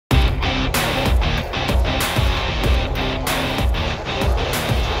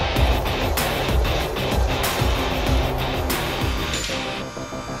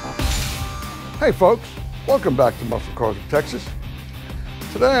Hey folks, welcome back to Muscle Cars of Texas.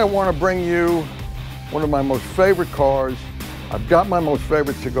 Today I want to bring you one of my most favorite cars. I've got my most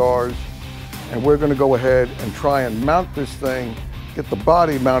favorite cigars, and we're going to go ahead and try and mount this thing, get the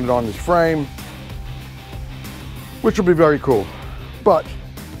body mounted on this frame, which will be very cool. But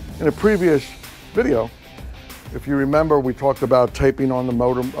in a previous video, if you remember, we talked about taping on the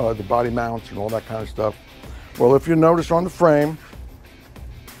motor, the body mounts and all that kind of stuff. Well, if you notice on the frame,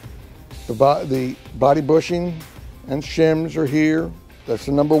 the body bushing and shims are here. That's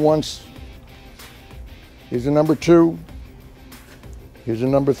the number one. Here's the number two. Here's the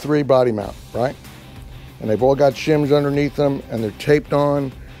number three body mount, right? And they've all got shims underneath them, and they're taped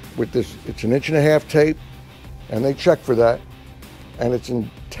on with this. It's an 1.5 inch tape, and they check for that. And it's in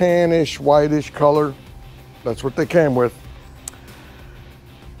tannish, whitish color. That's what they came with.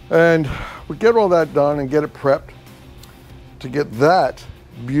 And we get all that done and get it prepped to get that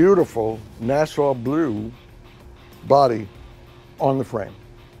beautiful Nassau Blue body on the frame.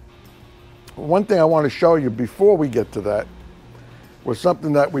 One thing I want to show you before we get to that was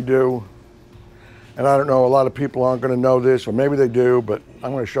something that we do, and I don't know, a lot of people aren't going to know this, or maybe they do, but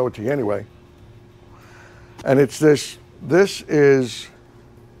I'm going to show it to you anyway. And it's this. This is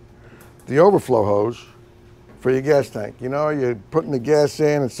the overflow hose for your gas tank. You know, you're putting the gas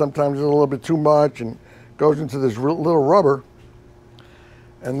in, and sometimes it's a little bit too much and goes into this little rubber,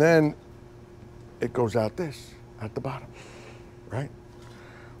 and then it goes out at the bottom, right?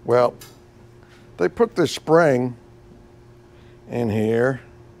 Well, they put this spring in here,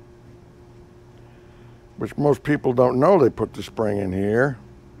 which most people don't know they put the spring in here.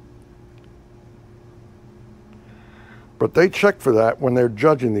 But they check for that when they're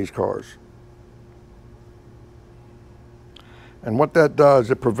judging these cars. And what that does,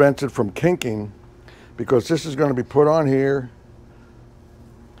 it prevents it from kinking, because this is going to be put on here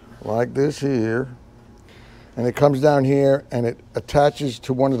like this here, and it comes down here and it attaches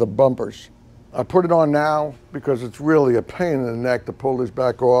to one of the bumpers. I put it on now because it's really a pain in the neck to pull this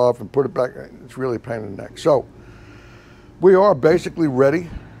back off and put it back. It's really a pain in the neck. So we are basically ready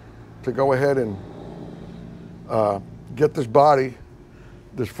to go ahead and get this body,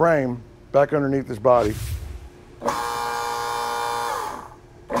 this frame, back underneath this body.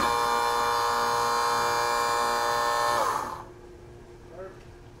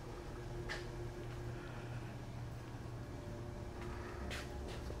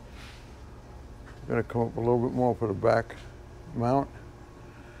 I'm gonna come up a little bit more for the back mount.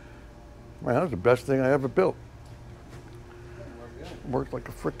 Man, that was the best thing I ever built. Worked like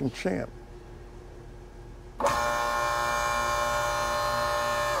a freaking champ.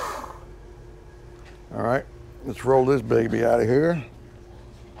 All right, let's roll this baby out of here.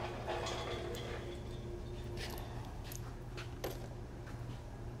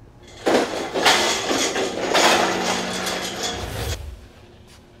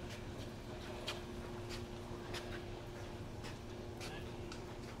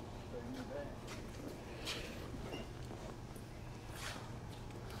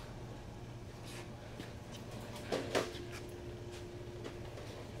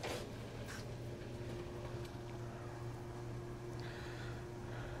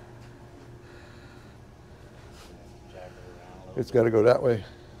 It's got to go that way.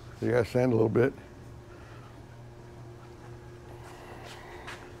 You got to sand a little bit.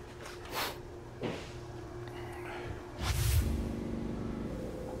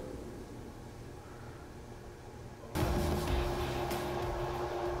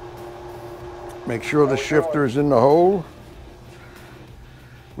 Make sure the shifter is in the hole.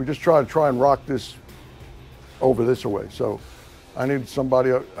 We just try and rock this over this way. So I need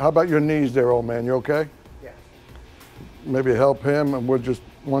somebody. How about your knees there, old man? You okay? Maybe help him, and we're just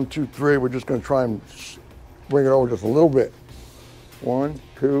 1, 2, 3. We're just going to try and bring it over just a little bit. 1,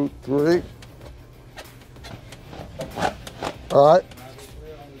 2, 3. All right.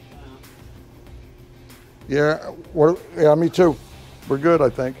 Yeah. Yeah. Me too. We're good, I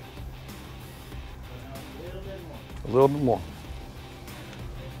think. A little bit more.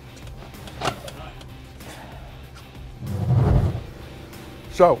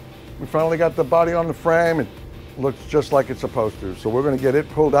 So we finally got the body on the frame. It looks just like it's supposed to. So we're going to get it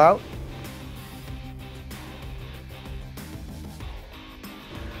pulled out.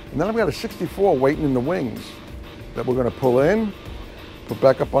 And then I've got a 64 waiting in the wings that we're going to pull in, put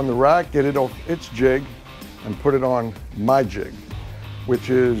back up on the rack, get it off its jig, and put it on my jig, which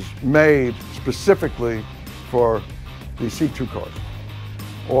is made specifically for the C2 cars.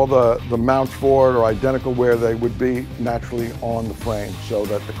 All the mounts for it are identical where they would be naturally on the frame, so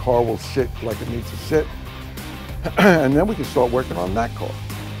that the car will sit like it needs to sit. And then we can start working on that car.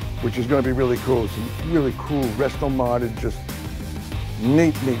 which is going to be really cool. It's a really cool resto modded, just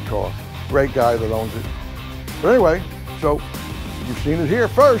neat car. Great guy that owns it. But anyway, so you've seen it here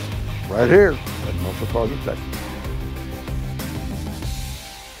first, right here at Muscle Cars in Texas.